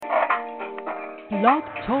Blog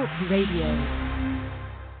Talk Radio.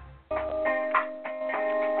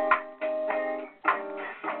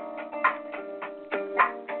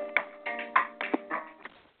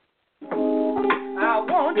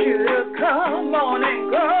 You to come on and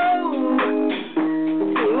go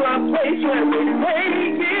to a place where we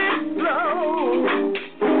take it slow.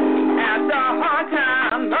 After a hard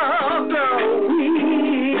time of the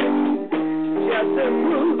week, just to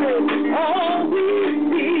prove it's all we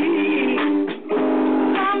need.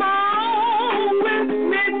 Come on with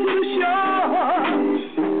me to shore,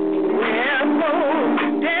 where folks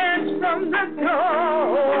dance from the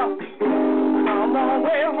door. Come on,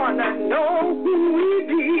 we wanna know who we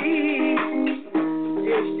be.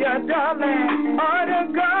 It's your darling, or the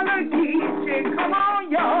Gullah Geechee. Come on,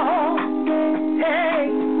 y'all. Hey,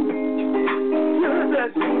 to the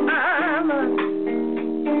island.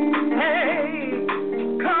 Hey,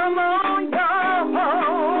 come on, y'all.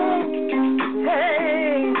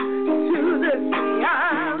 Hey, to the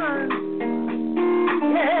island.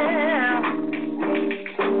 Yeah.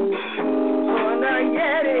 On the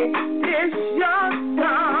Yeti, it's your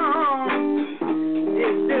song.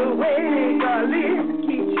 It's the way they Gullah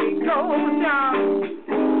Geechee go down.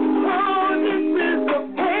 Oh, this is the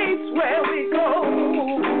place where we go,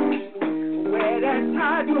 where the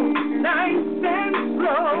tide moves nice and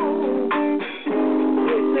slow.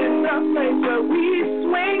 This is the place where we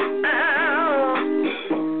swing out.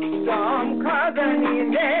 Some cousin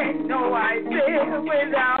ain't no idea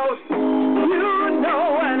without. You know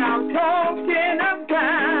what I'm talking about.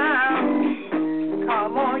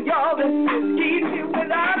 Come on, y'all, this is Geechee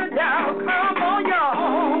without a doubt. Come on,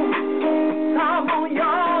 y'all. Come on,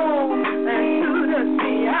 y'all. And to the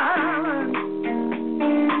sea island.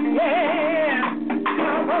 Yeah.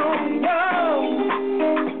 Come on, y'all.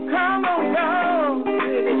 Come on, y'all.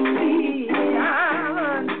 To the sea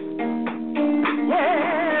island.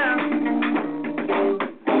 Yeah.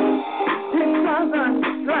 This southern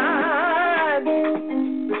slide.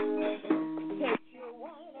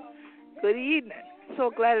 Good evening. So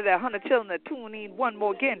glad that 100 children are tuning in one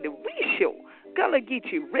more again. The We Show, Gullah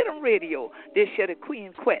Geechee Rhythm Radio. This year the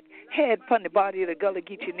Queen Quet, head from the body of the Gullah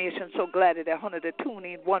Geechee Nation. So glad that 100 are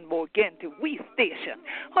tuning in one more again to We Station.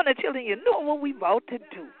 100 children, you know what we about to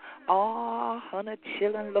do. 100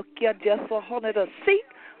 children, look here just for 100 a seat.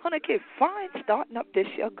 100K fine starting up this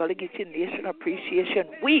year, Gullah Geechee Nation Appreciation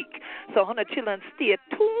Week. So 100 children, stay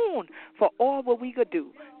tuned for all what we could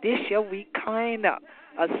do. This year we kind up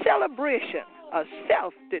a celebration of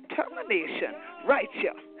self-determination right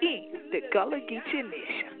here in the Gullah Geechee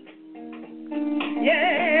Nation.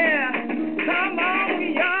 Yeah, come on,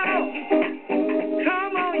 y'all.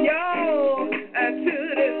 Come on, y'all, to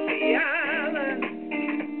the sea island.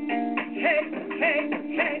 Hey, hey,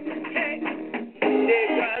 hey, hey. The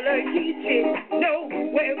Gullah Geechee know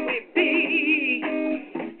where we be.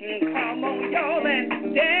 Come on, y'all, and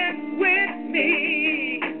dance with me.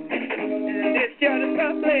 This year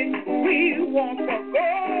the place we want to go.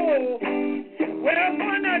 We're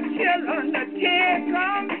gonna chill on the tear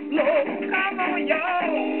comes slow. Come on,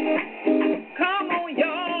 y'all. Come on,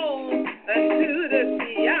 y'all. To the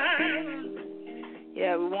sea island.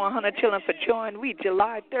 Yeah, we want 100 children for join we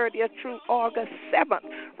July 30th through August 7th.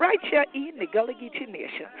 Right here in the Gullah Geechee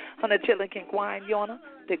Nation. 100 children can go on yonder,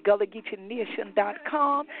 the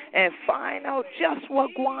GullahGeecheeNation.com, and find out just what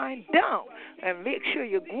going down. And make sure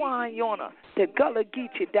you go on yonder, the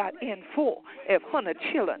GullahGeechee.info, if 100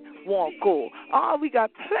 children won't go. We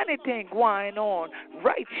got plenty things going on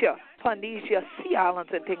right here. Polynesia, Sea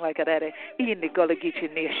Islands, and things like that in the Gullah Geechee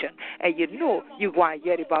Nation. And you know you want to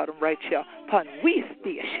hear about them right here on We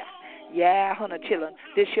Station. Yeah, 100 children.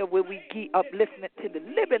 This year where we give upliftment to the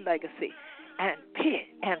living legacy and pay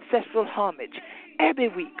ancestral homage every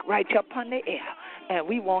week right here on the air. And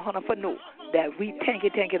we want 100 for know that we thank you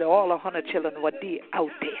to all 100 children what they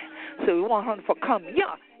out there. So we want 100 for come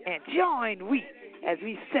here and join we as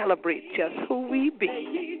we celebrate just who we be.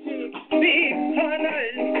 Big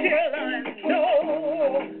 100 children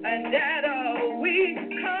know and that we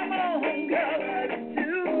come on, girl,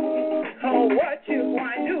 do what you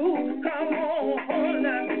want to do. Come on,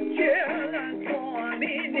 100 children, come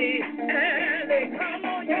in the alley. Come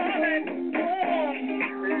on, y'all, and come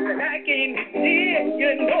like in the sea,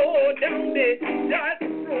 you know, down the dot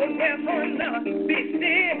road where 100 be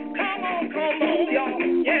still. Come on, y'all,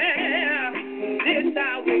 yeah. This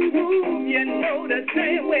how we move, you know, the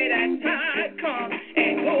same way that tide comes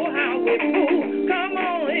and go how we move. Come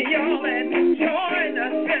on, y'all, and join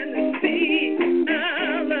us in the sea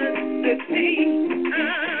islands, the sea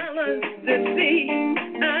islands, the sea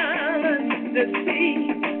islands, the sea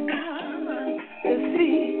islands, the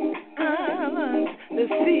sea islands.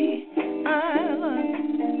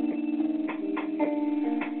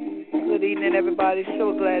 everybody.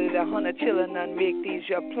 So glad that Hunter chillin' and make these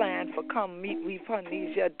your plan for come meet we fun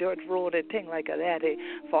these your dirt road and thing like that.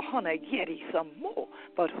 For Hunter Yeti some more.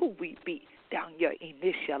 But who we be down here in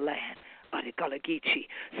this your land of the Gullah Geechee.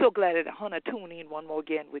 So glad that Hunter tune in one more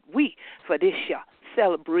again with we for this year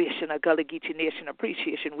celebration of Gullah Geechee Nation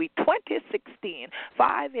Appreciation Week 2016.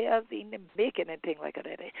 5 years in the making and thing like that.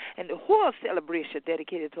 And the whole celebration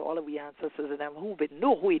dedicated to all of we ancestors and them who been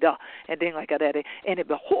know who we are and thing like that. And it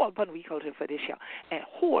be whole pun we culture for this year. And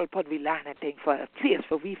whole pun we line and thing for a place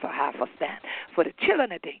for we for half a stand. For the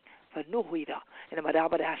children and thing for know who we are. And the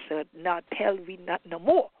madaba said, not tell we not no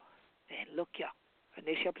more. Then look ya. For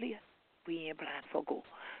this year place. We ain't plan for go.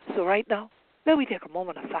 So right now, let me take a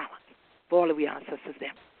moment of silence for all of we ancestors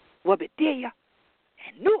them. What be there ya?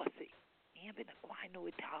 And no see. Ain't been a quite know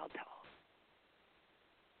it tall.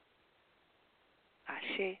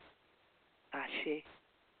 Ashe, ashe,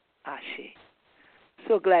 ashe.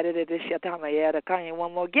 So glad that this year time I had a kind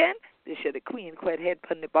one more again. This year the Queen quite head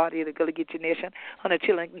put the body of the Gullah Geechee Nation on the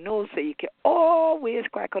children know so you can always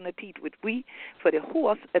crack on the teeth with we for the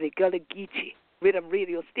horse of the Gullah Geechee Rhythm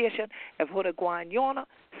Radio Station. If you want to go on yonder,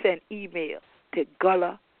 send email to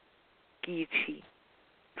Gullah Geechee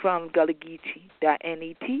from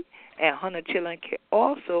GullahGeechee.net, and Hunter Children can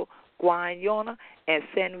also go on yonder and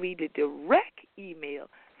send me the direct email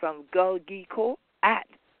from gullgeeko at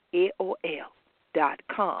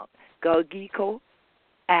AOL.com. gullgeeko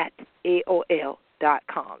at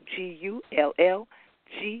AOL.com. GULLGEECO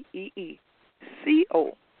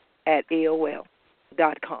at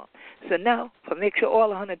AOL.com. So now, for make sure all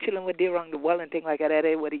 100 children were there around the world and things like that,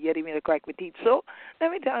 where the Yeti made a crack with teeth. So,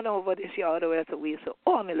 let me turn over this year all the way to we so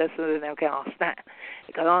all my listeners now can understand.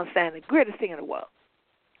 They can understand the greatest thing in the world.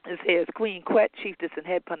 This here is Queen Quet, Chiefess and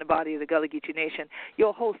Head upon the body of the Gullah Geechee Nation,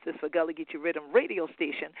 your hostess for Gullah Geechee Rhythm Radio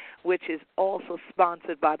Station, which is also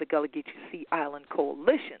sponsored by the Gullah Geechee Sea Island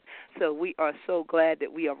Coalition. So we are so glad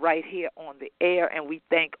that we are right here on the air, and we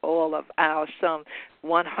thank all of our some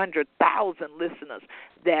 100,000 listeners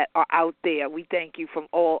that are out there. We thank you from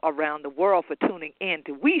all around the world for tuning in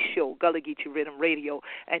to We Show Gullah Geechee Rhythm Radio,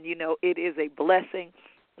 and you know it is a blessing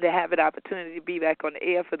to have an opportunity to be back on the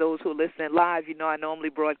air. For those who are listening live, you know I normally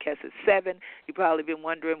broadcast at 7. You've probably been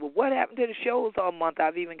wondering, well, what happened to the shows all month?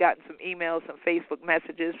 I've even gotten some emails, some Facebook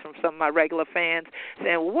messages from some of my regular fans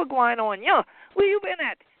saying, well, what's going on? Yeah, where you been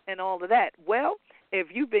at? And all of that. Well, if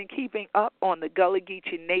you've been keeping up on the Gullah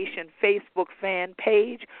Geechee Nation Facebook fan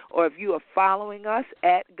page, or if you are following us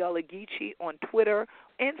at Gullah Geechee on Twitter,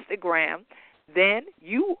 Instagram, then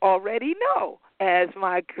you already know. As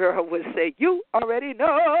my girl would say, you already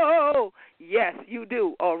know. Yes, you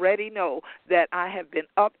do already know that I have been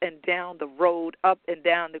up and down the road, up and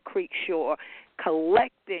down the creek shore,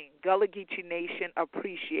 collecting Gullah Geechee Nation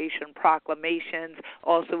appreciation proclamations.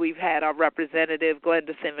 Also, we've had our representative,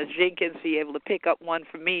 Glenda Simmons-Jenkins, be able to pick up one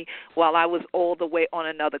for me while I was all the way on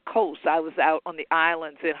another coast. I was out on the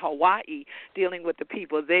islands in Hawaii dealing with the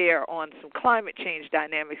people there on some climate change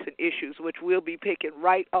dynamics and issues, which we'll be picking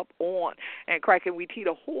right up on and cracking. We teach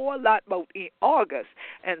a whole lot about in August,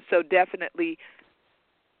 and so definitely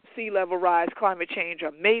sea level rise, climate change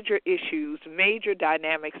are major issues, major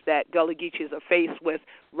dynamics that Gullah Geechees are faced with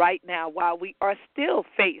right now, while we are still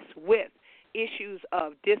faced with issues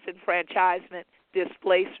of disenfranchisement,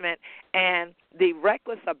 displacement, and the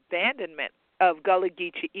reckless abandonment of Gullah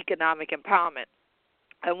Geechee economic empowerment.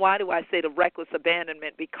 And why do I say the reckless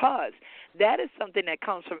abandonment? Because that is something that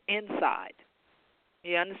comes from inside.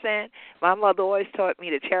 You understand? My mother always taught me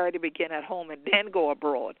that charity begin at home and then go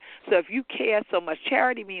abroad. So if you care so much,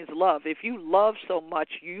 charity means love. If you love so much,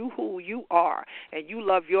 you who you are, and you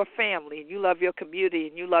love your family, and you love your community,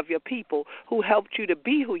 and you love your people who helped you to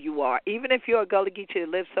be who you are, even if you're a Gullah Geechee that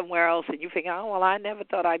lives somewhere else and you think, oh, well, I never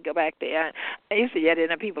thought I'd go back there. I used to, yeah,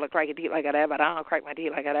 then people are cracking teeth like that, but I don't crack my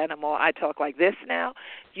teeth like that anymore. I talk like this now.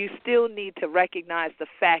 You still need to recognize the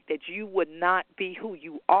fact that you would not be who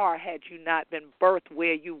you are had you not been birthed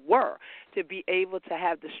where you were, to be able to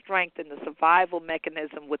have the strength and the survival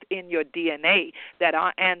mechanism within your DNA that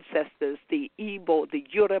our ancestors, the Igbo, the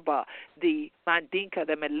Yoruba, the Mandinka,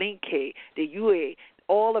 the Malinke, the Yue,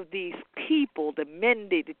 all of these people, the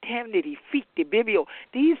Mende, the Temne, the Fik, the Bibio,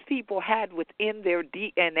 these people had within their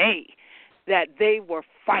DNA that they were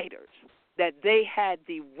fighters, that they had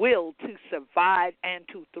the will to survive and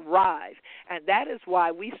to thrive. And that is why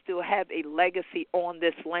we still have a legacy on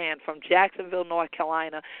this land from Jacksonville, North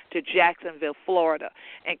Carolina to Jacksonville, Florida,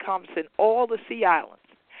 encompassing all the Sea Islands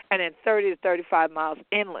and then 30 to 35 miles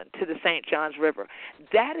inland to the St. Johns River.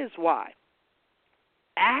 That is why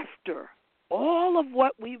after all of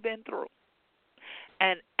what we've been through,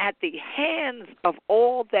 And at the hands of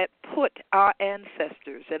all that put our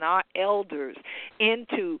ancestors and our elders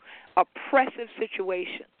into oppressive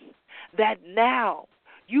situations, that now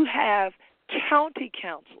you have county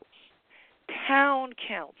councils, town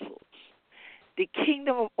councils, the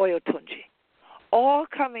kingdom of Oyotunji, all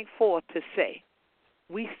coming forth to say,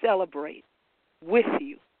 we celebrate with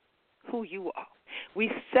you who you are.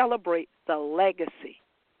 We celebrate the legacy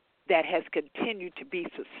that has continued to be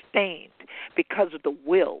sustained because of the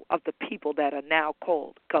will of the people that are now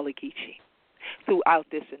called Gullah Geechee throughout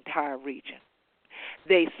this entire region.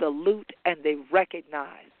 They salute and they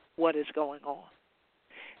recognize what is going on.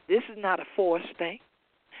 This is not a forced thing.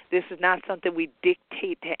 This is not something we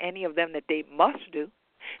dictate to any of them that they must do.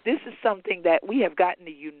 This is something that we have gotten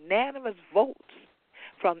the unanimous votes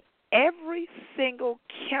from every single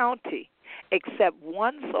county except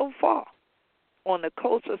one so far on the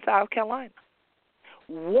coast of South Carolina.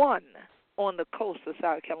 One on the coast of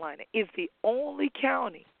South Carolina is the only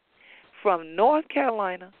county from North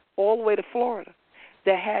Carolina all the way to Florida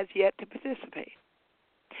that has yet to participate.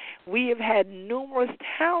 We have had numerous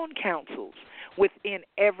town councils within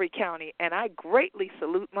every county, and I greatly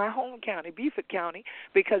salute my home county, Beaufort County,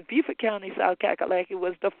 because Beaufort County, South Kakalaki,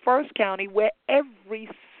 was the first county where every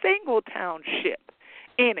single township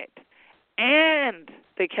in it and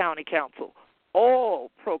the county council all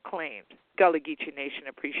proclaimed Gullah Geechee Nation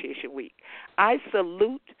Appreciation Week. I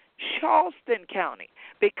salute Charleston County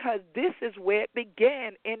because this is where it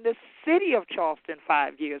began in the city of Charleston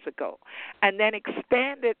 5 years ago and then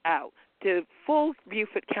expanded out to full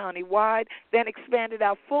Beaufort County wide, then expanded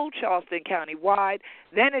out full Charleston County wide,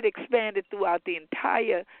 then it expanded throughout the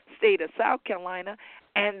entire state of South Carolina,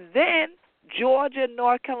 and then Georgia,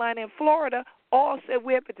 North Carolina, and Florida all said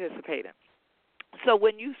we're participating. So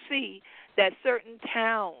when you see that certain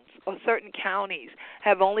towns or certain counties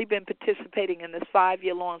have only been participating in this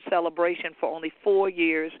 5-year-long celebration for only 4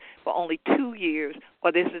 years, for only 2 years,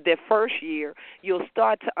 or this is their first year, you'll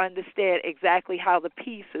start to understand exactly how the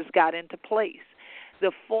pieces got into place.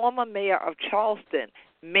 The former mayor of Charleston,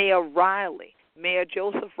 Mayor Riley, Mayor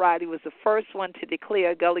Joseph Riley, was the first one to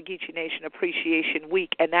declare Gullah Geechee Nation Appreciation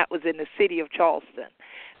Week, and that was in the city of Charleston.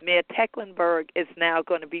 Mayor Tecklenburg is now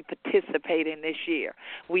going to be participating this year.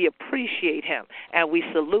 We appreciate him, and we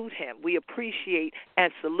salute him. We appreciate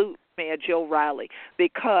and salute Mayor Joe Riley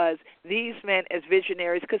because these men as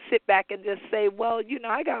visionaries could sit back and just say, well, you know,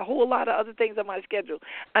 I got a whole lot of other things on my schedule.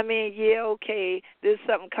 I mean, yeah, okay, there's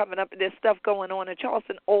something coming up, and there's stuff going on in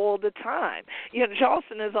Charleston all the time. You know,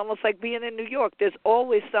 Charleston is almost like being in New York. There's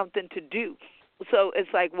always something to do. So it's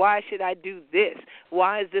like, why should I do this?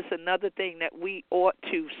 Why is this another thing that we ought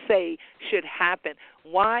to say should happen?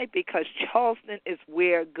 Why? Because Charleston is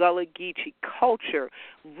where Gullah Geechee culture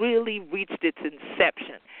really reached its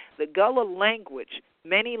inception. The Gullah language,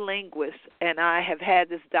 many linguists and I have had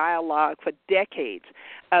this dialogue for decades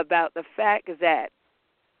about the fact that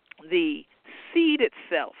the seed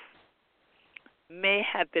itself may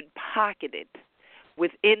have been pocketed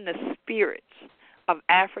within the spirits of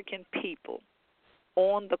African people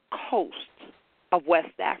on the coast of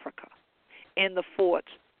West Africa, in the forts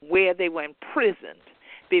where they were imprisoned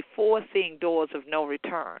before seeing doors of no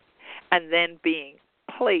return, and then being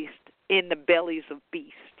placed in the bellies of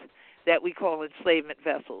beasts that we call enslavement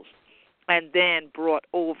vessels, and then brought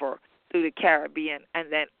over through the Caribbean and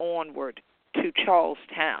then onward to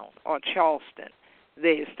Charlestown or Charleston,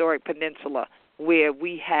 the historic peninsula where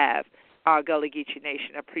we have our Gullah Geechee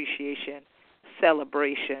Nation Appreciation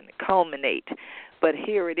celebration culminate. But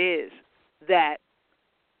here it is that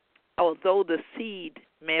although the seed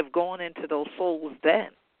may have gone into those souls then,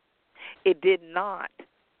 it did not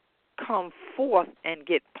come forth and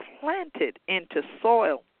get planted into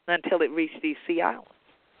soil until it reached these sea islands.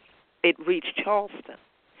 It reached Charleston.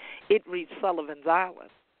 It reached Sullivan's Island.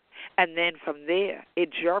 And then from there, it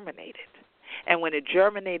germinated. And when it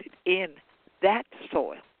germinated in that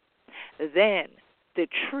soil, then the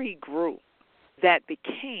tree grew that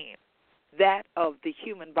became that of the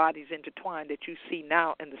human bodies intertwined that you see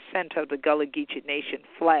now in the center of the Gullah Geechee Nation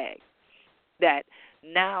flag, that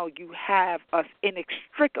now you have us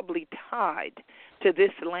inextricably tied to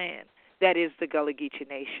this land that is the Gullah Geechee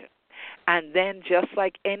Nation. And then just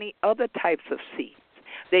like any other types of seeds,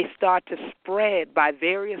 they start to spread by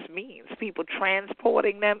various means, people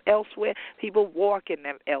transporting them elsewhere, people walking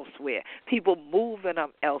them elsewhere, people moving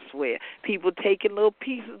them elsewhere, people taking little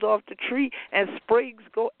pieces off the tree and sprigs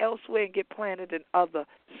go elsewhere and get planted in other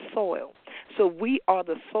soil. So we are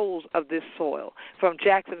the souls of this soil, from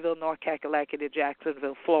Jacksonville, North Kakalaki to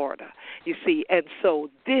Jacksonville, Florida. You see, and so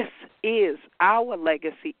this is our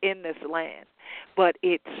legacy in this land. But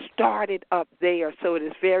it started up there, so it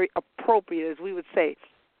is very appropriate, as we would say,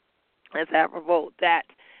 as apropos, that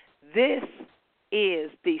this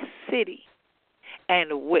is the city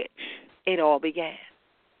in which it all began.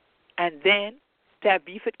 And then to have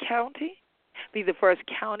Beaufort County be the first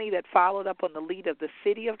county that followed up on the lead of the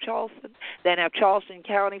city of Charleston, then have Charleston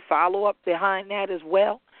County follow up behind that as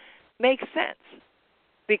well, makes sense.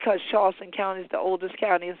 Because Charleston County is the oldest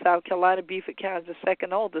county in South Carolina, Beaufort County is the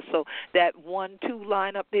second oldest. So that 1-2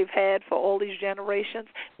 lineup they've had for all these generations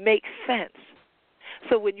makes sense.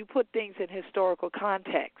 So when you put things in historical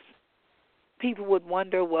context, people would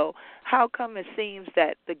wonder, well, how come it seems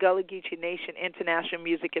that the Gullah Geechee Nation International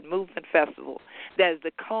Music and Movement Festival, that is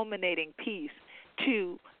the culminating piece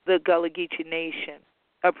to the Gullah Geechee Nation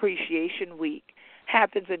Appreciation Week,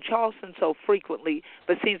 happens in Charleston so frequently,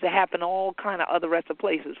 but seems to happen all kind of other rest of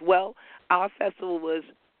places? Well, our festival was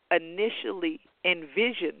initially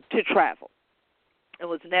envisioned to travel. It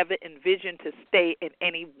was never envisioned to stay in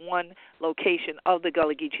any one location of the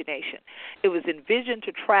Gullah Geechee Nation. It was envisioned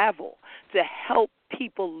to travel to help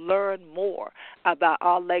people learn more about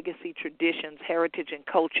our legacy, traditions, heritage, and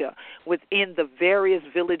culture within the various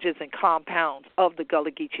villages and compounds of the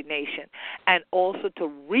Gullah Geechee Nation, and also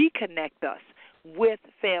to reconnect us with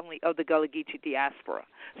family of the Gullah Geechee diaspora.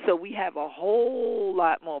 So we have a whole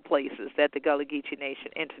lot more places that the Gullah Geechee Nation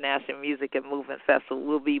International Music and Movement Festival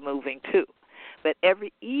will be moving to. But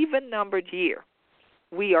every even-numbered year,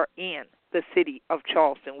 we are in the city of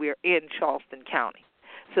Charleston. We are in Charleston County.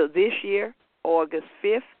 So this year, August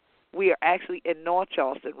 5th, we are actually in North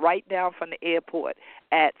Charleston, right down from the airport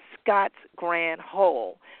at Scott's Grand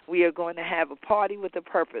Hall. We are going to have a party with a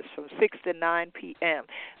purpose from 6 to 9 p.m.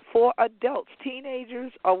 For adults,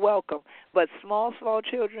 teenagers are welcome, but small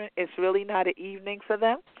children, it's really not an evening for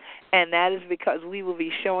them, and that is because we will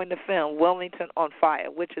be showing the film Wilmington on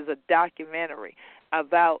Fire, which is a documentary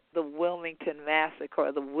about the Wilmington Massacre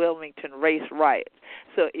or the Wilmington Race Riots.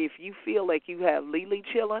 So if you feel like you have Lily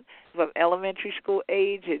children from elementary school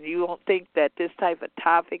age and you don't think that this type of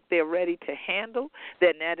topic they're ready to handle,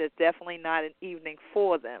 then that is definitely not an evening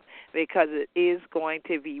for them, because it is going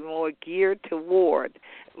to be more geared toward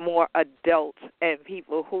more adults and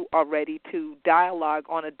people who are ready to dialogue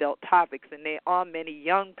on adult topics. And there are many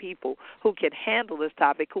young people who can handle this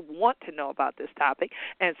topic, who want to know about this topic,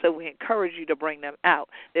 and so we encourage you to bring them out.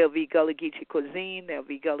 There'll be Gullah Geechee cuisine, there'll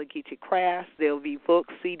be Gullah Geechee crafts, there'll be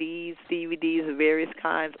books, CDs, DVDs of various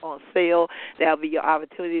kinds on sale. There'll be your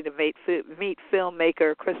opportunity to meet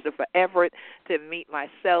filmmaker Christopher Everett, to meet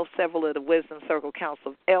myself, several of the Wisdom Circle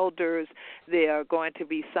Council of Elders. There are going to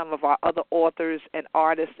be some of our other authors and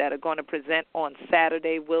artists that are going to present on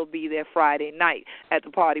Saturday. Will be there Friday night at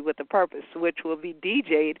the Party with a Purpose, which will be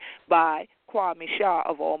DJ'd by Kwame Shah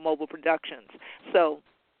of All Mobile Productions. So,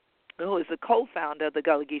 who is the co-founder of the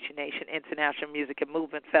Gullah Geechee Nation International Music and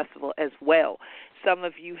Movement Festival as well. Some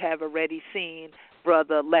of you have already seen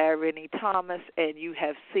Brother Larry Thomas, and you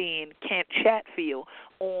have seen Kent Chatfield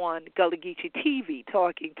on Gullah Geechee TV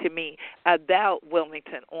talking to me about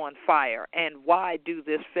Wilmington on Fire and why do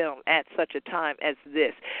this film at such a time as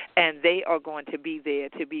this. And they are going to be there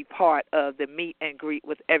to be part of the meet and greet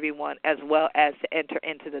with everyone, as well as to enter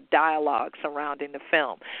into the dialogue surrounding the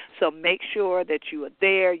film. So make sure that you are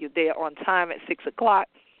there. You're there on time at 6 o'clock.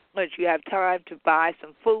 But you have time to buy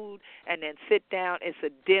some food and then sit down. It's a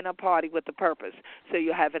dinner party with a purpose. So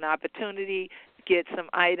you have an opportunity to get some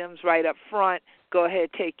items right up front. Go ahead,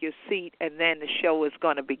 take your seat, and then the show is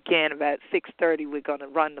going to begin. About 6:30, we're going to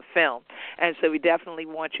run the film. And so we definitely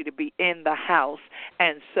want you to be in the house.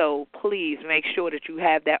 And so please make sure that you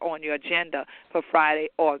have that on your agenda for Friday,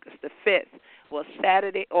 August the 5th. Well,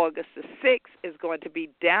 Saturday, August the 6th is going to be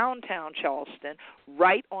downtown Charleston,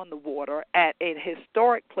 right on the water, at a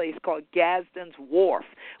historic place called Gadsden's Wharf,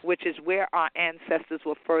 which is where our ancestors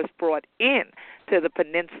were first brought in to the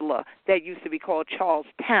peninsula that used to be called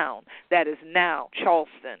Charlestown, that is now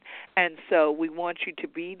Charleston. And so we want you to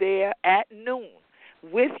be there at noon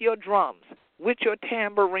with your drums, with your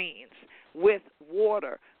tambourines, with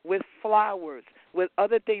water, with flowers, with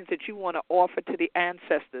other things that you want to offer to the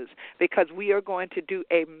ancestors, because we are going to do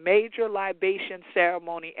a major libation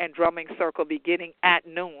ceremony and drumming circle beginning at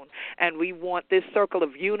noon. And we want this circle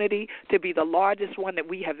of unity to be the largest one that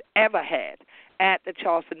we have ever had at the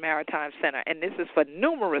Charleston Maritime Center. And this is for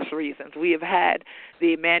numerous reasons. We have had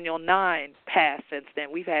the Emmanuel 9 pass since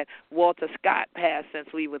then. We've had Walter Scott pass since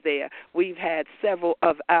we were there. We've had several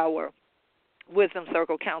of our Wisdom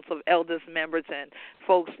Circle Council of Elders members and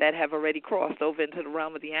folks that have already crossed over into the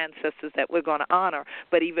realm of the ancestors that we're going to honor.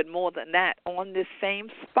 But even more than that, on this same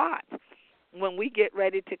spot, when we get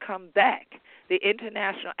ready to come back, the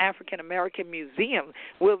International African American Museum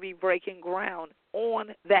will be breaking ground on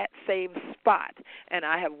that same spot. And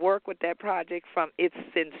I have worked with that project from its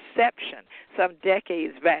inception, some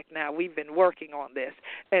decades back now. We've been working on this.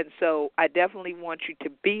 And so I definitely want you to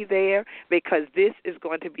be there because this is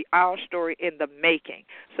going to be our story in the making.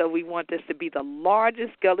 So we want this to be the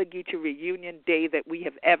largest Gullah Geechee reunion day that we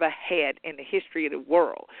have ever had in the history of the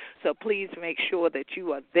world. So please make sure that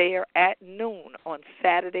you are there at noon on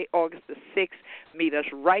Saturday, August the 6th. Meet us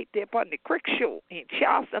right there upon the Creek Shore in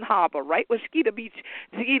Charleston Harbor, right where Skeeter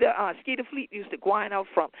Fleet used to grind out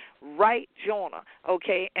from, right Jonah,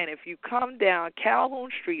 okay? And if you come down Calhoun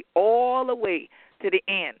Street all the way to the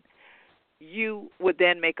end, you would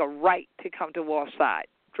then make a right to come to Wallside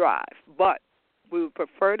Drive. But we would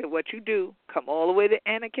prefer that what you do, come all the way to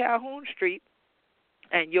the end of Calhoun Street,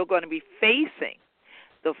 and you're going to be facing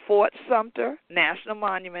the Fort Sumter National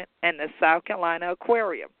Monument and the South Carolina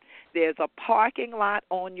Aquarium. There's a parking lot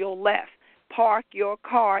on your left. Park your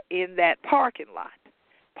car in that parking lot.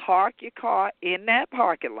 Park your car in that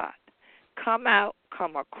parking lot. Come out,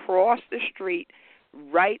 come across the street,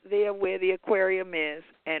 right there where the aquarium is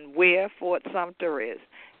and where Fort Sumter is.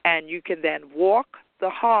 And you can then walk the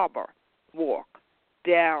harbor, walk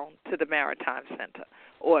down to the Maritime Center.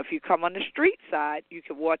 Or if you come on the street side, you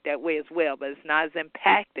can walk that way as well, but it's not as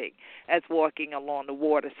impacting as walking along the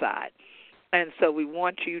water side. And so we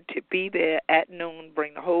want you to be there at noon,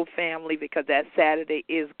 bring the whole family, because that Saturday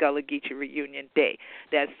is Gullah Geechee Reunion Day.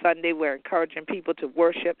 That Sunday we're encouraging people to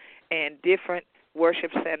worship in different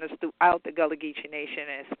worship centers throughout the Gullah Geechee Nation,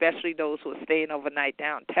 and especially those who are staying overnight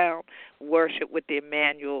downtown, worship with the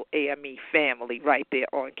Emmanuel AME family right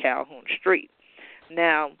there on Calhoun Street.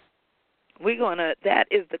 Now, that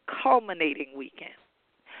is the culminating weekend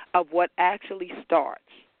of what actually starts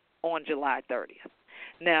on July 30th.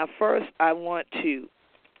 Now, first, I want to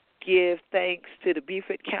give thanks to the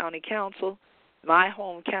Beaufort County Council, my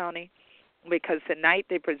home county, because tonight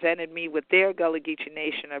they presented me with their Gullah Geechee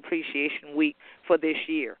Nation Appreciation Week for this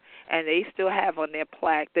year. And they still have on their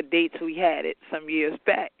plaque the dates we had it some years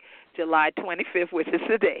back, July 25th, which is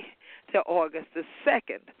today, to August the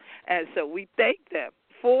 2nd. And so we thank them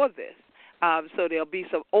for this. So there'll be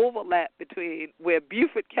some overlap between where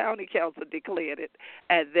Beaufort County Council declared it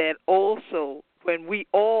and then also when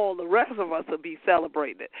the rest of us will be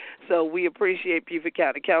celebrating it. So we appreciate Beaufort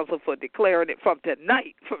County Council for declaring it from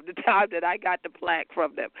tonight, from the time that I got the plaque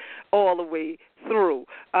from them, all the way through.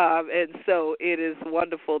 And so it is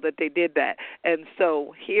wonderful that they did that. And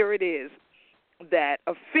so here it is that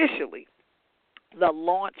officially the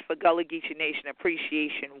launch for Gullah Geechee Nation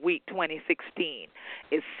Appreciation Week 2016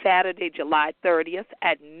 is Saturday, July 30th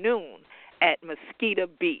at noon at Mosquito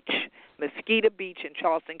Beach in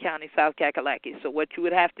Charleston County, South Kakalaki. So what you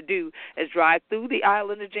would have to do is drive through the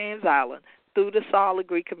island of James Island, through the Solid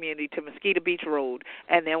Creek community to Mosquito Beach Road,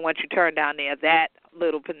 and then once you turn down there, that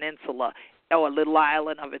little peninsula or little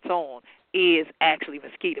island of its own is actually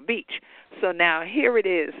Mosquito Beach. So now here it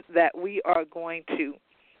is that we are going to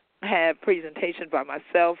have presentations by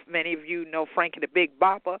myself. Many of you know Frankie the Big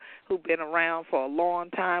Bopper, who's been around for a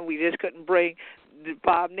long time. We just couldn't bring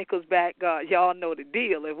Bob Nichols back. Y'all know the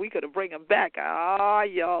deal. If we could have bring him back,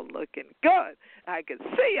 y'all looking good. I could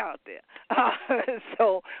see out there.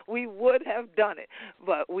 So we would have done it.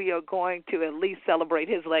 But we are going to at least celebrate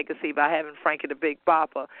his legacy by having Frankie the Big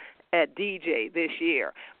Bopper at DJ this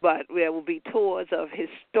year. But there will be tours of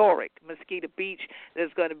historic Mosquito Beach.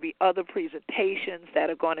 There's going to be other presentations that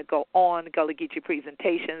are going to go on, Gullah Geechee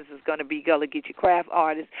presentations. There's going to be Gullah Geechee craft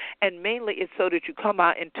artists. And mainly it's so that you come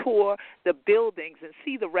out and tour the buildings and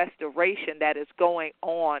see the restoration that is going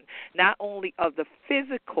on, not only of the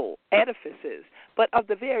physical edifices, but of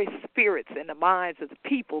the very spirits and the minds of the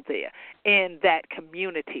people there in that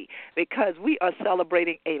community, because we are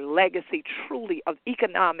celebrating a legacy truly of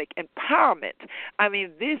economic empowerment. I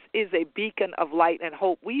mean, this is a beacon of light and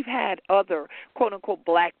hope. We've had other, quote-unquote,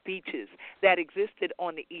 black beaches that existed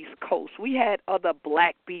on the East Coast. We had other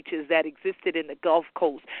black beaches that existed in the Gulf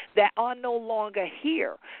Coast that are no longer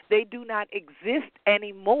here. They do not exist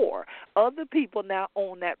anymore. Other people now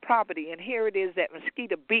own that property, and here it is at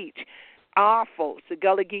Mosquito Beach. Our folks, the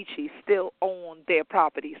Gullah Geechee, still own their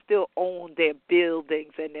property, still own their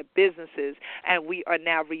buildings and their businesses, and we are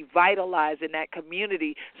now revitalizing that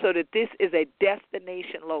community so that this is a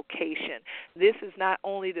destination location. This is not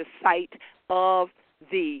only the site of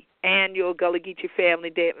the annual Gullah Geechee Family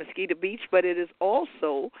Day at Mosquito Beach, but it is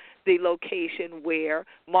also the location where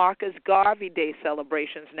Marcus Garvey Day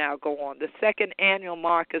celebrations now go on. The second annual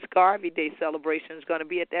Marcus Garvey Day celebration is going to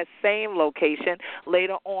be at that same location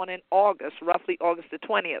later on in August, roughly August the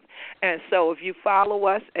 20th. And so if you follow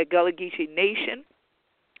us at Gullah Geechee Nation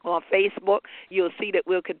on Facebook, you'll see that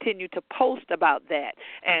we'll continue to post about that.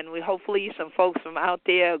 And we hopefully some folks from out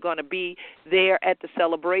there are going to be there at the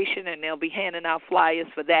celebration, and they'll be handing out flyers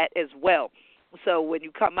for that as well. So when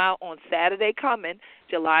you come out on Saturday coming,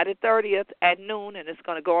 July the 30th at noon, and it's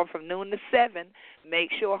going to go on from noon to 7, make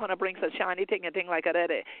sure Hunter brings a shiny thing and thing like that.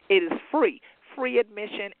 It is free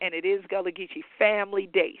admission, and it is Gullah Geechee Family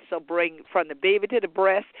Day. So bring from the baby to the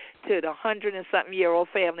breast to the 100-and-something-year-old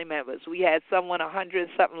family members. We had someone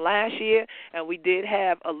 100-and-something last year, and we did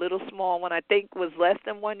have a little small one, I think was less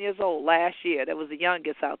than 1 year old last year. That was the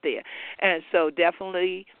youngest out there. And so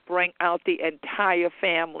definitely bring out the entire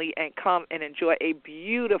family and come and enjoy a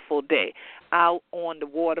beautiful day out on the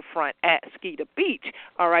waterfront at Skeeter Beach.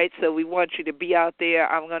 All right, so we want you to be out there.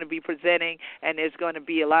 I'm going to be presenting, and there's going to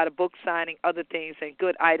be a lot of book signing, other things, and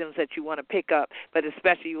good items that you want to pick up, but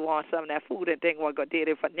especially you want some of that food and thing. We're going to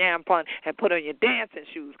do it for Nampun and put on your dancing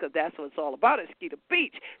shoes, because that's what it's all about at Skeeter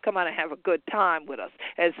Beach. Come on and have a good time with us.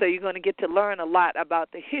 And so you're going to get to learn a lot about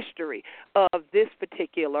the history of this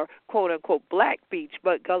particular quote-unquote black beach,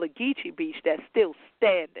 but Gullah Geechee Beach that's still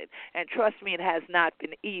standing. And trust me, it has not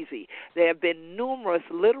been easy. There have been numerous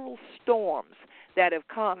literal storms that have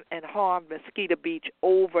come and harmed Mosquito Beach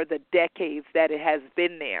over the decades that it has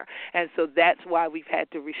been there. And so that's why we've had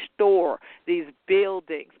to restore these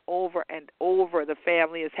buildings over and over. The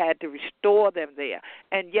family has had to restore them there.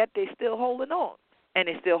 And yet they're still holding on, and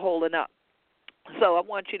they're still holding up. So I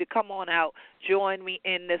want you to come on out, join me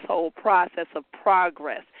in this whole process of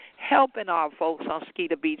progress, helping our folks on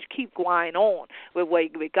Skeeter Beach keep going on with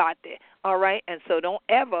what we got there, all right? And so don't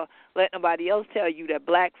ever let nobody else tell you that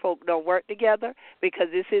black folk don't work together, because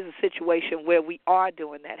this is a situation where we are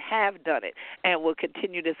doing that, have done it, and will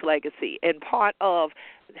continue this legacy. And part of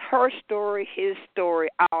her story, his story,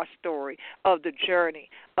 our story of the journey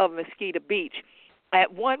of Mosquito Beach,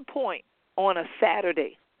 at one point on a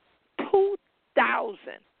Saturday, 2,000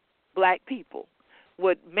 black people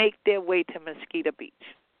would make their way to Mosquito Beach.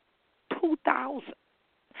 2,000.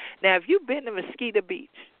 Now, if you've been to Mosquito Beach,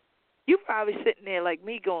 you're probably sitting there like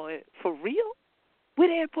me going, for real? Where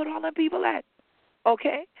they put all them people at?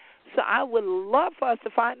 Okay? So I would love for us to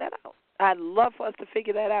find that out. I'd love for us to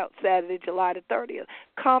figure that out Saturday, July the 30th.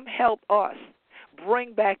 Come help us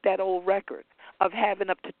bring back that old record of having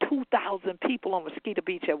up to 2,000 people on Mosquito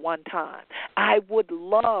Beach at one time. I would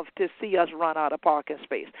love to see us run out of parking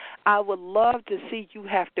space. I would love to see you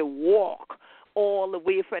have to walk all the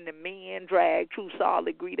way from the main drag through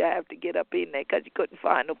Solid Green to have to get up in there because you couldn't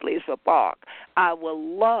find no place for park. I would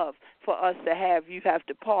love for us to have you have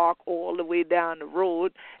to park all the way down the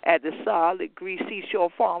road at the Solid Green Seashore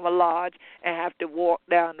Farmer Lodge and have to walk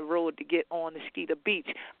down the road to get on the Skeeter Beach.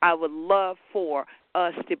 I would love for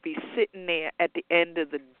us to be sitting there at the end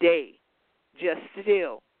of the day just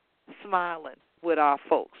still smiling with our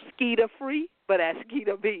folks. Skeeter free, but at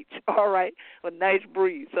Skeeter Beach, all right, with nice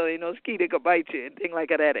breeze, so you know Skeeter could bite you and things like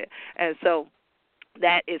that. And so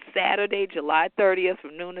that is Saturday, July 30th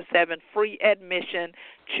from noon to 7, free admission.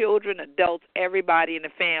 Children, adults, everybody in the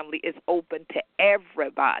family is open to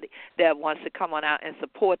everybody that wants to come on out and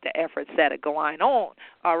support the efforts that are going on.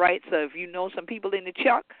 All right, so if you know some people in the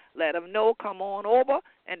Chuck, let them know, come on over,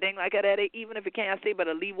 and things like that. Even if you can't stay but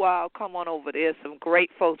a little while, come on over. There's some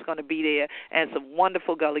great folks going to be there and some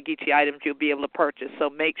wonderful Gullah Geechee items you'll be able to purchase. So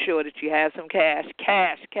make sure that you have some cash.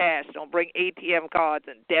 Cash. Don't bring ATM cards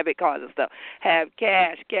and debit cards and stuff. Have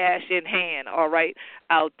cash in hand, all right,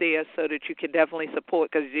 out there so that you can definitely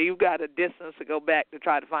support, because you got a distance to go back to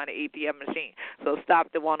try to find an ATM machine. So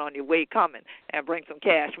stop the one on your way coming and bring some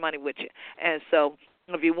cash money with you. And so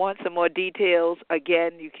if you want some more details,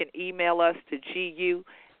 again, you can email us to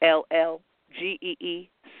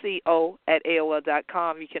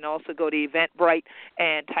gullgeeco@AOL.com. You can also go to Eventbrite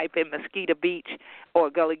and type in Mosquito Beach or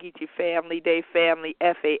Gullah Geechee Family Day, Family,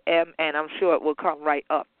 FAM, and I'm sure it will come right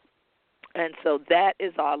up. And so that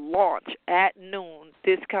is our launch at noon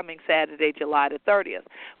this coming Saturday, July the 30th.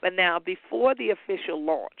 But now, before the official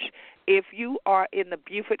launch, if you are in the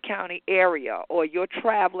Beaufort County area or you're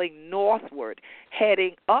traveling northward,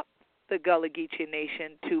 heading up the Gullah Geechee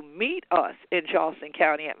Nation to meet us in Charleston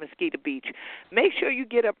County at Mosquito Beach, make sure you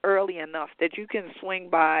get up early enough that you can swing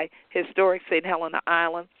by historic St. Helena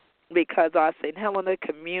Island, because our St. Helena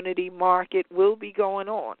Community Market will be going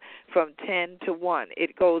on from 10 to 1.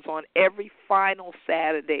 It goes on every final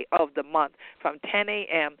Saturday of the month from 10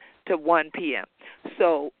 a.m. to 1 p.m.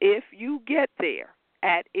 So if you get there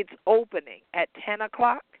at its opening at 10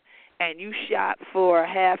 o'clock, and you shop for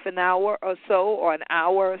half an hour or so or an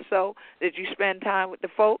hour or so that you spend time with the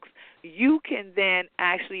folks, you can then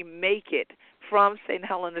actually make it from St.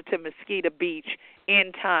 Helena to Mosquito Beach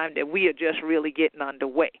in time that we are just really getting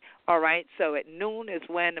underway. All right, so at noon is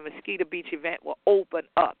when the Mosquito Beach event will open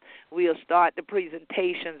up. We'll start the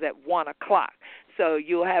presentations at 1 o'clock. So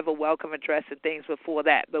you'll have a welcome address and things before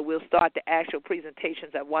that. But we'll start the actual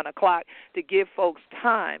presentations at 1 o'clock to give folks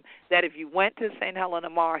time that if you went to St. Helena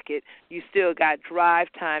Market, you still got drive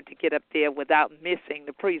time to get up there without missing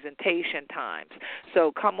the presentation times.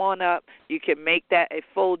 So come on up. You can make that a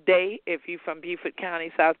full day. If you're from Beaufort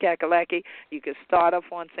County, South Kakalaki, you can start off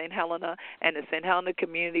on St. Helena, and the St. Helena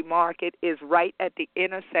Community Market is right at the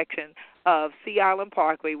intersection of Sea Island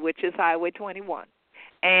Parkway, which is Highway 21,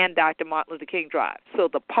 and Dr. Martin Luther King Drive. So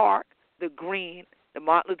the park, the green, the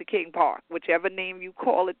Martin Luther King Park, whichever name you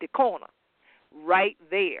call it, the corner, right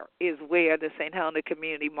there is where the St. Helena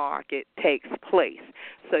Community Market takes place.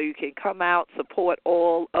 So you can come out, support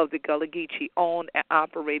all of the Gullah Geechee owned and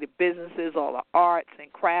operated businesses, all the arts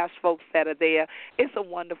and crafts folks that are there. It's a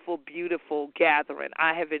wonderful, beautiful gathering.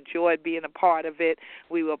 I have enjoyed being a part of it.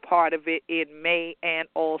 We were part of it in May and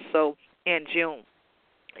also in June.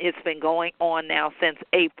 It's been going on now since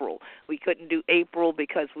April. We couldn't do April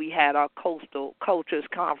because we had our Coastal Cultures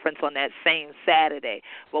Conference on that same Saturday.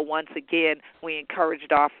 But once again, we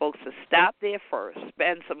encouraged our folks to stop there first,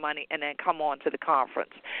 spend some money, and then come on to the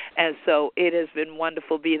conference. And so it has been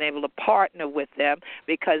wonderful being able to partner with them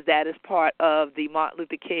because that is part of the Martin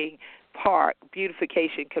Luther King Park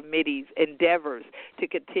Beautification Committee's endeavors to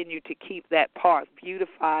continue to keep that park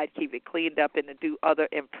beautified, keep it cleaned up, and to do other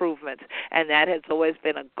improvements. And that has always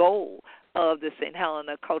been a goal of the St.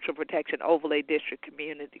 Helena Cultural Protection Overlay District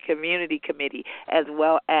Community Committee, as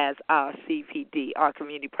well as our CPD, our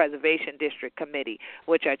Community Preservation District Committee,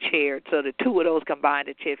 which I chaired. So the two of those combined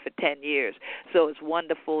are chaired for 10 years. So it's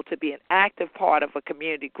wonderful to be an active part of a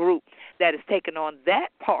community group that has taken on that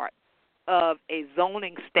part of a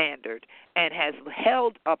zoning standard and has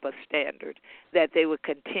held up a standard that they would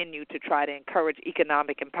continue to try to encourage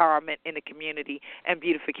economic empowerment in the community and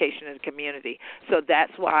beautification in the community. So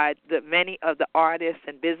that's why many of the artists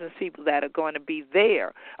and business people that are going to be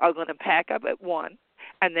there are going to pack up at 1,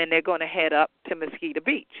 and then they're going to head up to Mosquito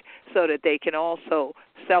Beach so that they can also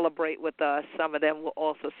celebrate with us. Some of them will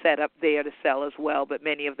also set up there to sell as well, but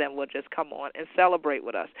many of them will just come on and celebrate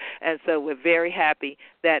with us. And so we're very happy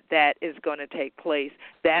that that is going to take place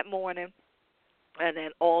that morning. And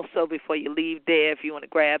then also, before you leave there, if you want to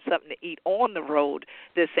grab something to eat on the road,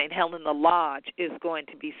 the St. Helena Lodge is going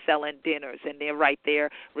to be selling dinners, and they're right there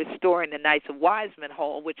restoring the Knights of Wiseman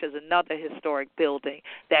Hall, which is another historic building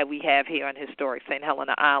that we have here on historic St.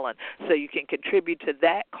 Helena Island. So you can contribute to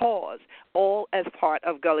that cause, all as part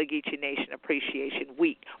of Gullah Geechee Nation Appreciation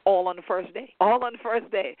Week, all on the first day. All on the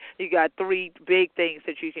first day. You got 3 big things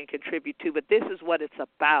that you can contribute to, but this is what it's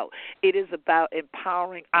about. It is about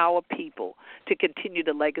empowering our people to continue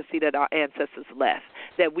the legacy that our ancestors left,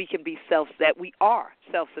 that we can be that we are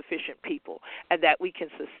self-sufficient people, and that we can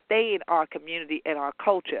sustain our community and our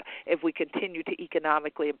culture if we continue to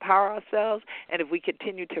economically empower ourselves and if we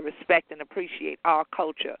continue to respect and appreciate our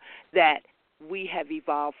culture that we have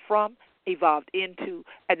evolved into,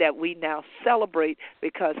 and that we now celebrate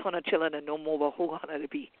because Huna children are no more who Huna to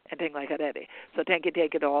be and things like that. So thank you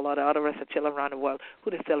to all of the other rest of children around the world who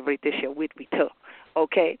to celebrate this year with me too.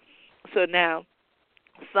 Okay? So now,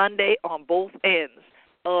 Sunday on both ends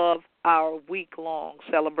of our week-long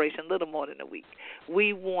celebration, a little more than a week,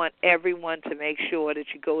 we want everyone to make sure that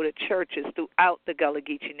you go to churches throughout the Gullah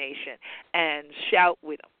Geechee Nation and shout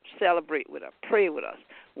with them, celebrate with them, pray with us,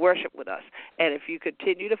 worship with us. And if you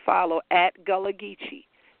continue to follow at Gullah Geechee,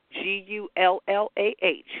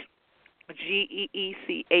 G-U-L-L-A-H,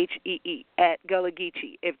 Geechee, at Gullah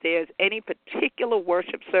Geechee. If there's any particular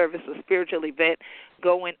worship service or spiritual event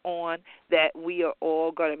going on that we are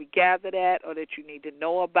all going to be gathered at or that you need to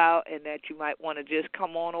know about and that you might want to just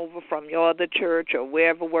come on over from your other church or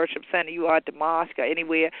wherever worship center you are at the mosque or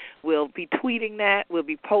anywhere, we'll be tweeting that. We'll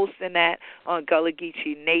be posting that on Gullah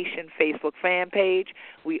Geechee Nation Facebook fan page.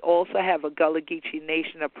 We also have a Gullah Geechee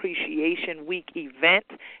Nation Appreciation Week event.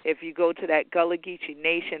 If you go to that Gullah Geechee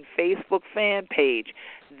Nation Facebook fan page,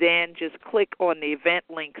 then just click on the event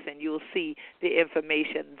links and you'll see the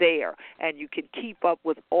information there. And you can keep up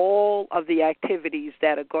with all of the activities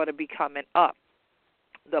that are going to be coming up.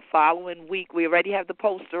 the following week, we already have the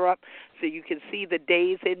poster up, so you can see the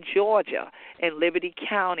days in Georgia, in Liberty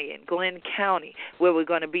County, and Glenn County, where we're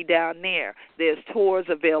going to be down there. There's tours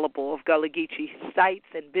available of Gullah Geechee sites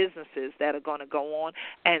and businesses that are going to go on,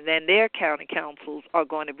 and then their county councils are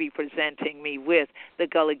going to be presenting me with the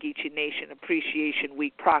Gullah Geechee Nation Appreciation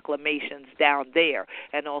Week proclamations down there,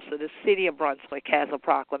 and also the City of Brunswick has a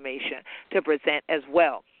proclamation to present as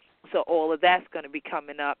well. So all of that's going to be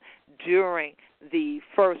coming up during the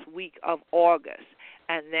first week of August.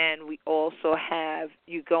 And then we also have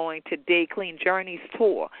you going to Day Clean Journeys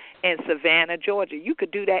Tour in Savannah, Georgia. You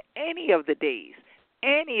could do that any of the days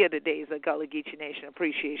of Gullah Geechee Nation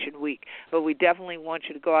Appreciation Week. But we definitely want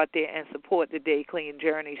you to go out there and support the Day Clean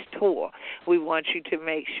Journeys Tour. We want you to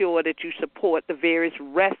make sure that you support the various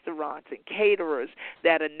restaurants and caterers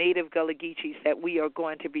that are native Gullah Geechees that we are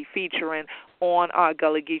going to be featuring on our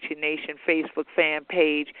Gullah Geechee Nation Facebook fan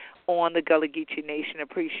page, on the Gullah Geechee Nation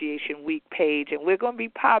Appreciation Week page, and we're going to be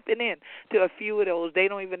popping in to a few of those. They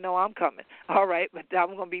don't even know I'm coming, all right, but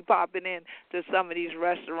I'm going to be popping in to some of these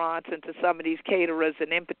restaurants and to some of these caterers,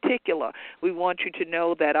 and in particular, we want you to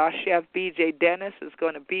know that our chef, B.J. Dennis, is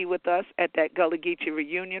going to be with us at that Gullah Geechee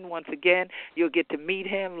reunion. Once again, you'll get to meet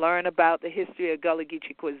him, learn about the history of Gullah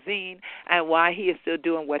Geechee cuisine and why he is still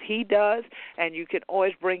doing what he does, and you can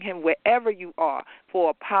always bring him wherever you are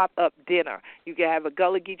for a pop-up dinner. You can have a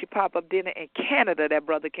Gullah Geechee pop-up dinner in Canada. That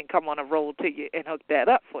brother can come on a roll to you and hook that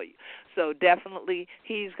up for you. So definitely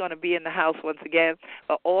he's going to be in the house once again.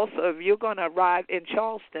 But also, if you're going to arrive in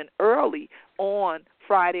Charleston early on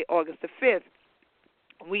Friday, August the 5th,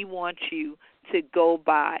 we want you to go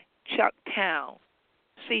by Chucktown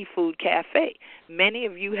Seafood Cafe. Many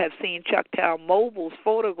of you have seen Chucktown Mobile's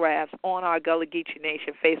photographs on our Gullah Geechee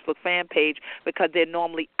Nation Facebook fan page because they're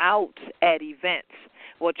normally out at events.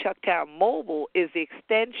 Well, Chucktown Mobile is the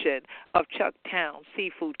extension of Chucktown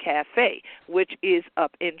Seafood Cafe, which is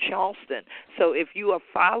up in Charleston. So if you are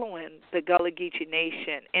following the Gullah Geechee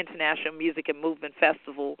Nation International Music and Movement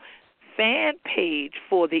Festival fan page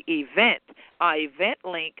for the event, our event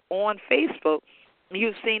link on Facebook,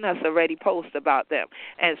 you've seen us already post about them.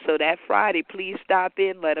 And so that Friday, please stop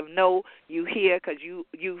in, let them know you here because you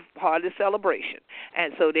part of the celebration.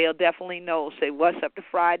 And so they'll definitely know. Say, what's up to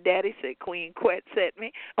Fried Daddy? Say, Queen Quet sent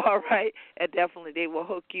me. All right? And definitely they will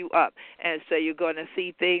hook you up. And so you're going to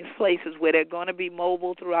see things, places where they're going to be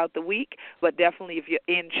mobile throughout the week. But definitely if you're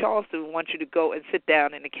in Charleston, we want you to go and sit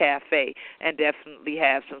down in the cafe and definitely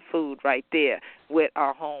have some food right there with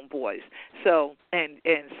our homeboys. So, and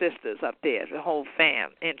sisters up there, the whole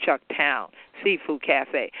fam in Chucktown Seafood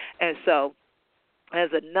Cafe. And so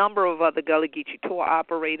there's a number of other Gullah Geechee tour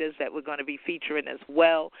operators that we're going to be featuring as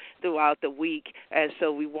well throughout the week. And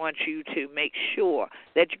so we want you to make sure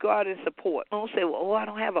that you go out and support. Don't say, well, I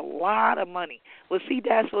don't have a lot of money. Well, see,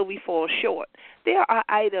 that's where we fall short. There are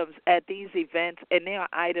items at these events, and there are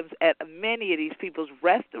items at many of these people's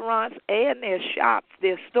restaurants and their shops,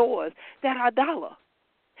 their stores, that are $1.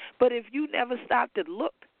 But if you never stop to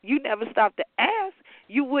look, you never stop to ask,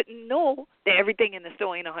 you wouldn't know that everything in the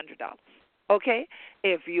store ain't $100. Okay?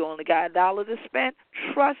 If you only got $1 to spend,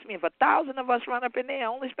 trust me, if 1,000 of us run up in there and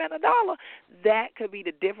only spend $1, that could be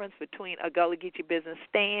the difference between a Gullah Geechee business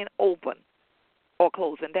staying open or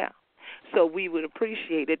closing down. So we would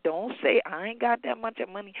appreciate it. Don't say, I ain't got that much of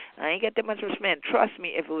money. I ain't got that much to spend. Trust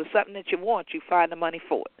me, if it was something that you want, you find the money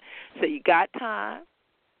for it. So you got time.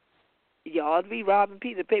 Y'all be robbing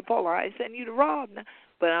Peter, pay Paul. I ain't sending you to rob now.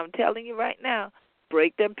 But I'm telling you right now,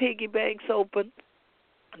 break them piggy banks open.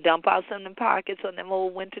 Dump out some of them pockets on them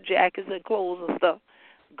old winter jackets and clothes and stuff.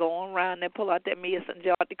 Go around there, pull out that Mason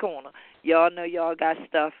jar at the corner. Y'all know y'all got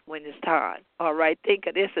stuff when it's time. All right, think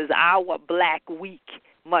of this as our Black Week,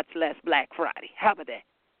 much less Black Friday. How about that?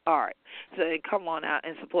 All right, so come on out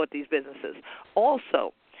and support these businesses.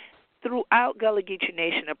 Also, throughout Gullah Geechee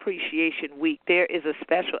Nation Appreciation Week, there is a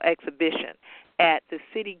special exhibition at the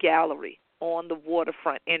City Gallery on the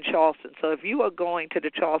waterfront in Charleston. So if you are going to the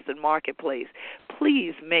Charleston Marketplace,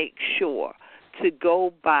 please make sure to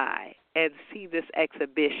go by and see this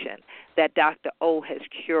exhibition that Dr. O has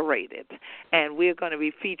curated. And we're going to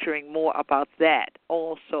be featuring more about that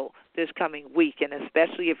also this coming week, and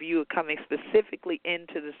especially if you are coming specifically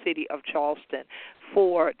into the city of Charleston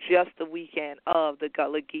for just the weekend of the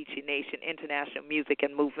Gullah Geechee Nation International Music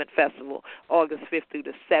and Movement Festival, August 5th through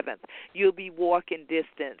the 7th. You'll be walking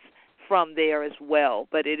distance from there as well,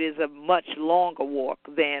 but it is a much longer walk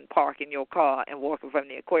than parking your car and walking from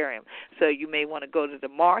the aquarium. So you may want to go to the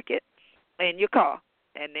market in your car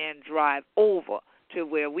and then drive over to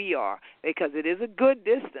where we are, because it is a good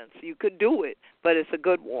distance. You could do it, but it's a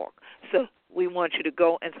good walk. So we want you to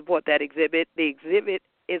go and support that exhibit. The exhibit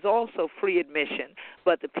is also free admission,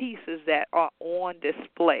 but the pieces that are on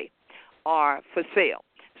display are for sale.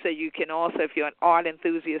 So you can also, if you're an art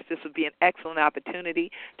enthusiast, this would be an excellent opportunity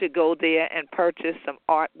to go there and purchase some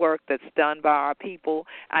artwork that's done by our people,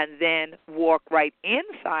 and then walk right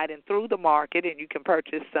inside and through the market, and you can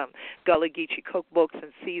purchase some Gullah Geechee cookbooks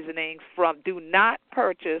and seasonings from. Do not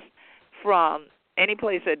purchase from any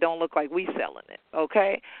place that don't look like we selling it,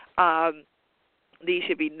 okay? These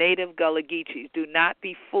should be native Gullah Geechees. Do not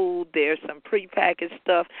be fooled. There's some prepackaged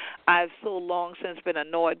stuff. I've so long since been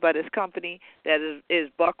annoyed by this company that is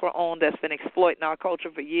Buckra-owned, that's been exploiting our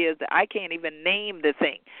culture for years, that I can't even name the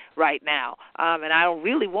thing right now. And I don't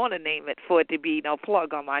really want to name it for it to be no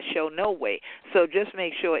plug on my show, no way. So just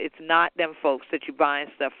make sure it's not them folks that you're buying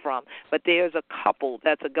stuff from. But there's a couple,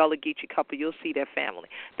 that's a Gullah Geechee couple, you'll see their family,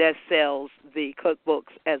 that sells the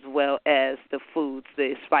cookbooks as well as the foods,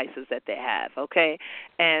 the spices that they have, okay?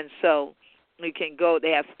 And so you can go, they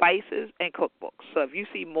have spices and cookbooks. So if you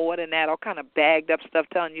see more than that, all kind of bagged up stuff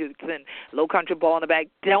telling you it's in Low Country Ball in the bag,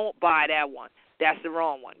 don't buy that one. That's the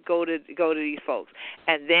wrong one. Go to these folks.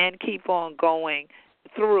 And then keep on going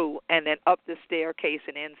through and then up the staircase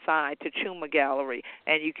and inside to Chuma Gallery,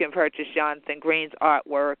 and you can purchase Jonathan Green's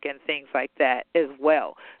artwork and things like that as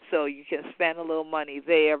well. So you can spend a little money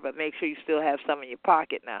there, but make sure you still have some in your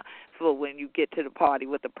pocket now for when you get to the Party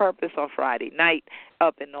with a Purpose on Friday night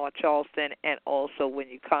up in North Charleston, and also when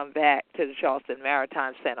you come back to the Charleston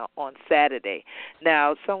Maritime Center on Saturday.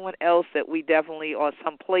 Now, someone else that we definitely, or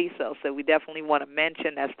someplace else that we definitely want to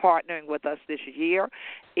mention that's partnering with us this year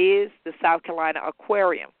is the South Carolina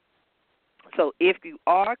Aquarium. So if you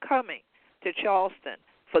are coming to Charleston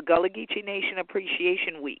for Gullah Geechee Nation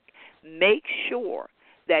Appreciation Week, make sure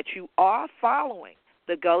that you are following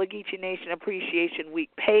the Gullah Geechee Nation Appreciation Week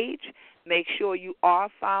page. Make sure you are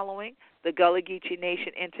following the Gullah Geechee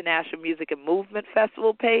Nation International Music and Movement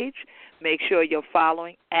Festival page. Make sure you're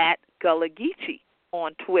following at Gullah Geechee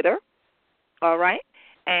on Twitter, all right,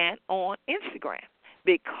 and on Instagram,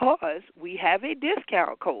 because we have a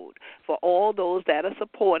discount code for all those that are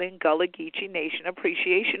supporting Gullah Geechee Nation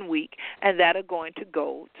Appreciation Week and that are going to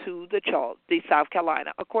go to the South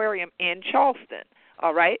Carolina Aquarium in Charleston.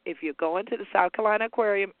 All right, if you're going to the South Carolina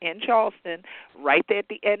Aquarium in Charleston, right there at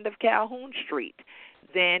the end of Calhoun Street,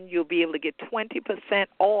 then you'll be able to get 20%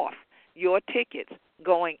 off your tickets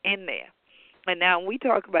going in there. And now when we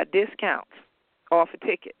talk about discounts off of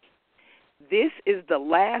tickets, this is the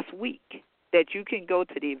last week that you can go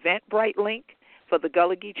to the Eventbrite link for the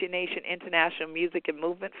Gullah Geechee Nation International Music and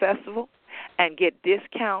Movement Festival and get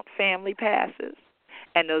discount family passes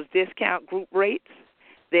and those discount group rates.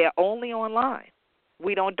 They're only online.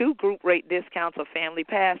 We don't do group rate discounts or family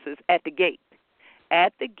passes at the gate.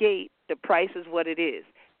 At the gate, the price is what it is.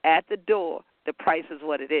 At the door, the price is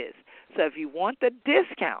what it is. So if you want the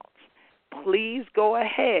discounts, please go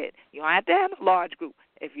ahead. You don't have to have a large group.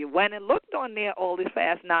 If you went and looked on there all these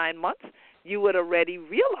past 9 months, you would already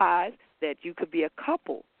realize that you could be a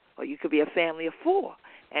couple or you could be a family of 4,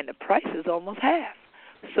 and the price is almost half.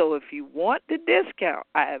 So if you want the discount,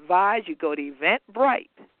 I advise you go to Eventbrite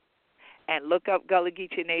and look up Gullah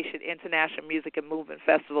Geechee Nation International Music and Movement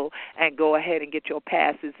Festival and go ahead and get your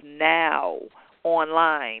passes now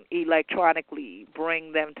online, electronically.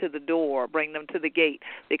 Bring them to the door, bring them to the gate,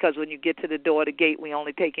 because when you get to the door, the gate, we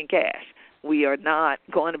only taking cash. We are not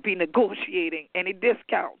going to be negotiating any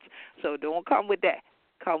discounts. So don't come with that.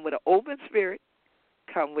 Come with an open spirit.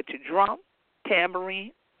 Come with your drum,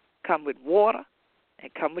 tambourine. Come with water,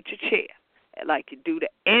 and come with your chair, like you do to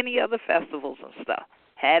any other festivals and stuff.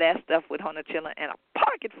 Have that stuff with Hunter Chiller and a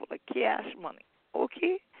pocket full of cash money,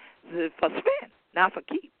 okay? This is for spend, not for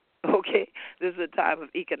keep, okay? This is a time of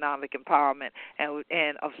economic empowerment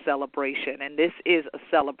and of celebration, and this is a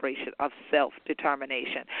celebration of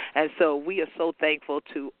self-determination. And so we are so thankful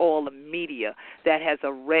to all the media that has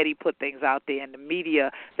already put things out there, and the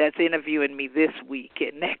media that's interviewing me this week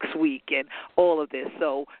and next week and all of this.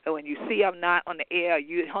 So when you see I'm not on the air,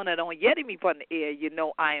 Hunter don't yet me on the air, you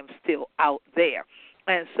know I am still out there.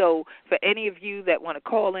 And so for any of you that want to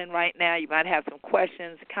call in right now, you might have some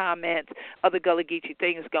questions, comments, other Gullah Geechee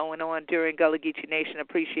things going on during Gullah Geechee Nation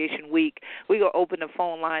Appreciation Week. We're going to open the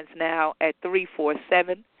phone lines now at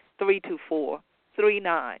 347-324-3903,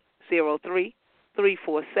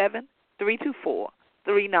 347-324-3903.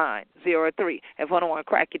 If you don't want to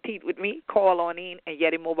crack your teeth with me, call on in and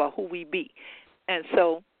get him over who we be. And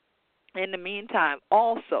so in the meantime,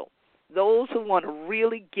 also, those who want to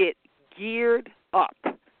really get geared up,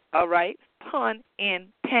 all right, pun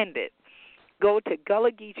intended, go to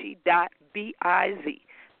gullahgeechee.biz,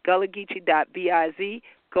 gullahgeechee.biz,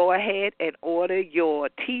 go ahead and order your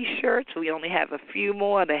T-shirts. We only have a few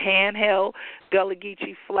more of the handheld Gullah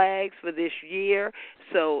Geechee flags for this year.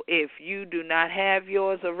 So if you do not have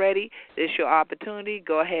yours already, this is your opportunity.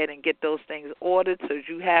 Go ahead and get those things ordered so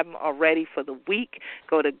you have them already for the week.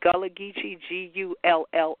 Go to Gullah Geechee, GullahGeechee.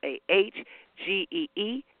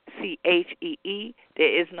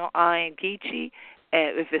 There is no I in Geechee.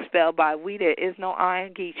 And if it's spelled by we, there is no I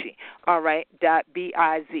in Geechee. All right,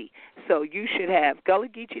 .biz. So you should have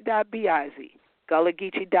GullahGeechee.biz,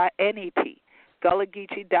 GullahGeechee.net,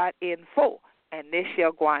 GullahGeechee.info, and this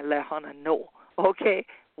shall go and let her know, okay,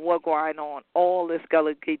 what's going on all this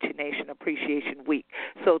Gullah Geechee Nation Appreciation Week.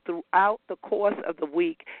 So throughout the course of the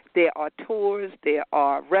week, there are tours, there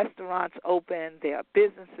are restaurants open, there are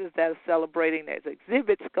businesses that are celebrating, there's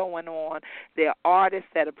exhibits going on, there are artists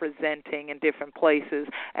that are presenting in different places,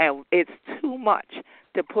 and it's too much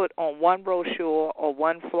to put on one brochure or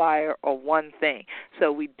one flyer or one thing.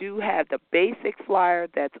 So we do have the basic flyer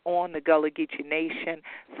that's on the Gullah Geechee Nation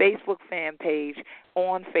Facebook fan page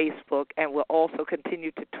on Facebook, and we'll also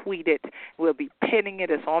continue to tweet it. We'll be pinning it.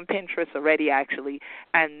 It's on Pinterest already, actually,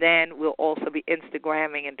 and then we'll also be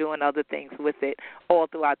Instagramming and doing other things with it all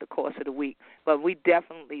throughout the course of the week. But we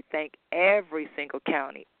definitely thank every single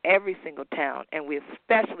county, every single town, and we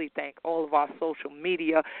especially thank all of our social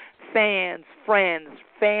media fans, friends,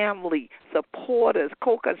 family, supporters,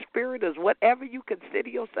 co-conspirators, whatever you consider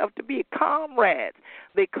yourself to be, comrades,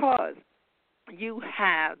 because you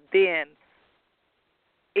have been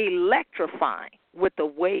electrifying with the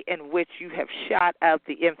way in which you have shot out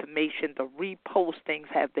the information. The repostings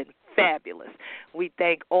have been fabulous. We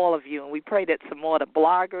thank all of you, and we pray that some more of the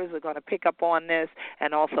bloggers are going to pick up on this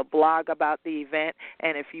and also blog about the event.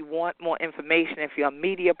 And if you want more information, if you're a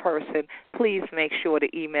media person, please make sure to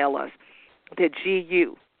email us to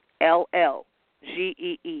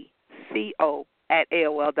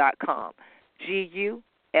GULLGEECO@AOL.com.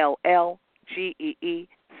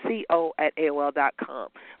 GULLGEECO@AOL.com.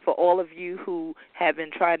 For all of you who have been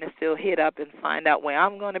trying to still hit up and find out where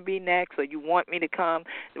I'm going to be next, or you want me to come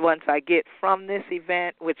once I get from this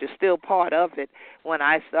event, which is still part of it, when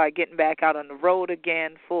I start getting back out on the road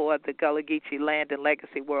again for the Gullah Geechee Land and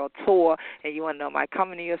Legacy World Tour, and you want to know am I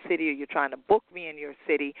coming to your city or you're trying to book me in your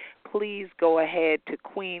city, please go ahead to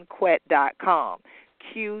queenquet.com,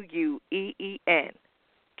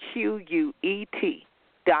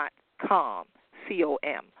 QUENQUET.com.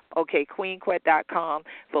 COM. Okay, queenquet.com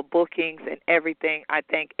for bookings and everything. I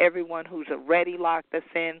thank everyone who's already locked us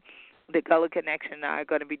in. The Gullah Connection and I are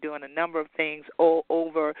going to be doing a number of things all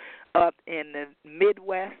over up in the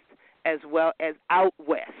Midwest as well as out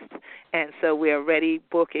west. And so we're already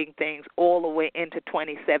booking things all the way into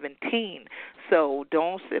 2017. So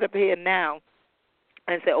don't sit up here now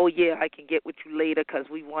and say, oh, yeah, I can get with you later because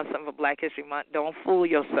we want something for Black History Month. Don't fool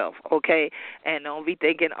yourself, okay? And don't be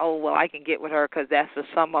thinking, oh, well, I can get with her because that's the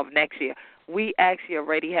summer of next year. We actually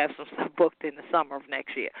already have some stuff booked in the summer of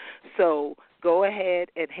next year. So go ahead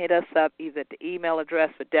and hit us up either at the email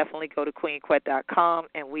address, but definitely go to queenquet.com,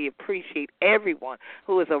 and we appreciate everyone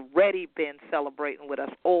who has already been celebrating with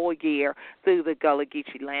us all year through the Gullah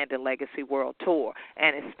Geechee Land and Legacy World Tour.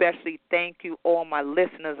 And especially thank you all my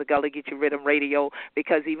listeners of Gullah Geechee Rhythm Radio,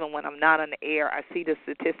 because even when I'm not on the air, I see the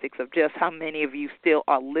statistics of just how many of you still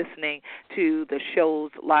are listening to the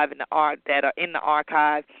shows live in the art that are in the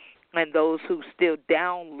archive, and those who still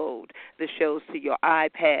download the shows to your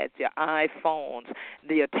iPads, your iPhones,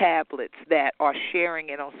 your tablets that are sharing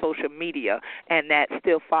it on social media, and that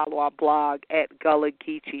still follow our blog at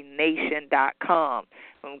GullahGeecheeNation.com.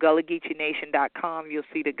 From GullahGeecheeNation.com, you'll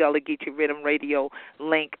see the Gullah Geechee Rhythm Radio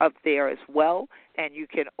link up there as well, and you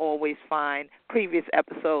can always find previous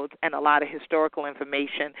episodes and a lot of historical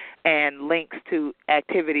information and links to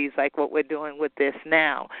activities like what we're doing with this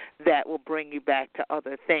now that will bring you back to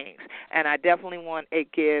other things. And I definitely want to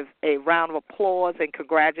give a round of applause and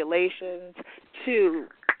congratulations to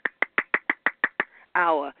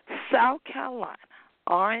our South Carolina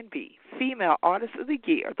R&B Female Artist of the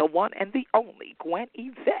Year, the one and the only Gwen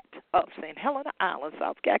Yvette of St. Helena Island,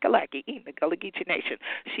 South Kakalaki, in the Gullah Geechee Nation.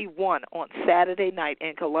 She won on Saturday night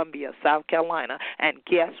in Columbia, South Carolina, and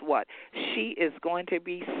guess what? She is going to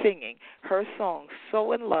be singing her song,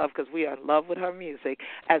 So in Love, because we are in love with her music,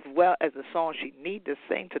 as well as the song she needs to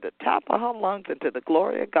sing to the top of her lungs and to the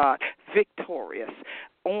glory of God, Victorious,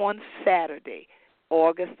 on Saturday,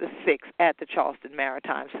 August the 6th at the Charleston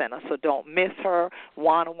Maritime Center. So don't miss her.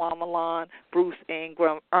 Wana Wamalan, Bruce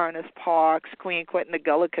Ingram, Ernest Parks, Queen Quentin, the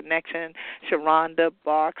Gullah Connection, Sharonda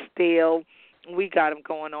Barksdale, We got them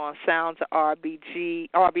going on. Sounds of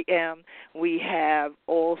RBM. We have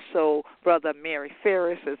also Brother Mary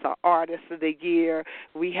Ferris as our Artist of the Year.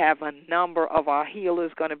 We have a number of our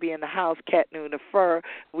healers going to be in the house. Cat Noon the Fur.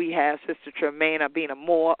 We have Sister Tremaine Abina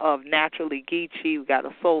Moore of Naturally Geechee. We got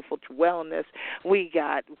a Soulful Wellness. We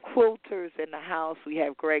got quilters in the house. We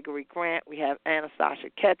have Gregory Grant. We have Anastasia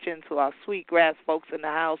Ketchens, who are Sweetgrass folks in the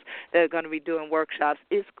house that are going to be doing workshops.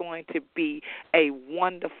 It's going to be a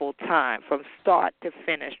wonderful time from start to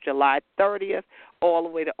finish, July 30th all the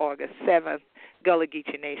way to August 7th, Gullah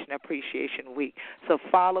Geechee Nation Appreciation Week. So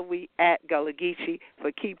follow we at Gullah Geechee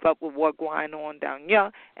for keep up with what's going on down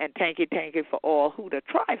here, and thank you for all who to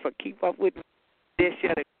try for keep up with this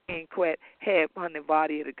year. The Queen Quet head on the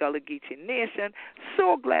body of the Gullah Geechee Nation.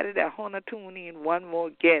 So glad that Hona tune in one more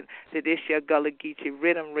again to this year Gullah Geechee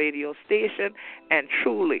Rhythm Radio Station. And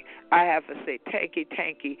truly, I have to say thank you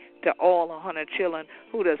to all the Hona children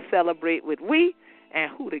who to celebrate with we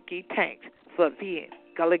and who to give thanks for being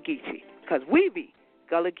Gullah Geechee. Because we be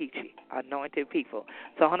Gullah Geechee, anointed people.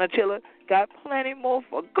 So Hona children got plenty more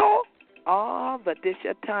for go. But this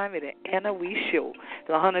your time at the end of we show.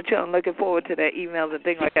 So 100 children looking forward to their emails and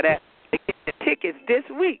things like that. They get the tickets this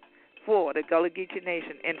week for the Gullah Geechee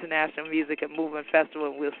Nation International Music and Movement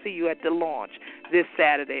Festival. And we'll see you at the launch this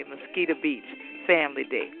Saturday, Mosquito Beach, Family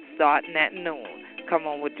Day, starting at noon. Come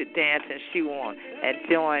on with your dance and shoe on and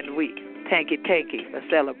join we. Thank you for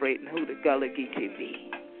celebrating who the Gullah Geechee be.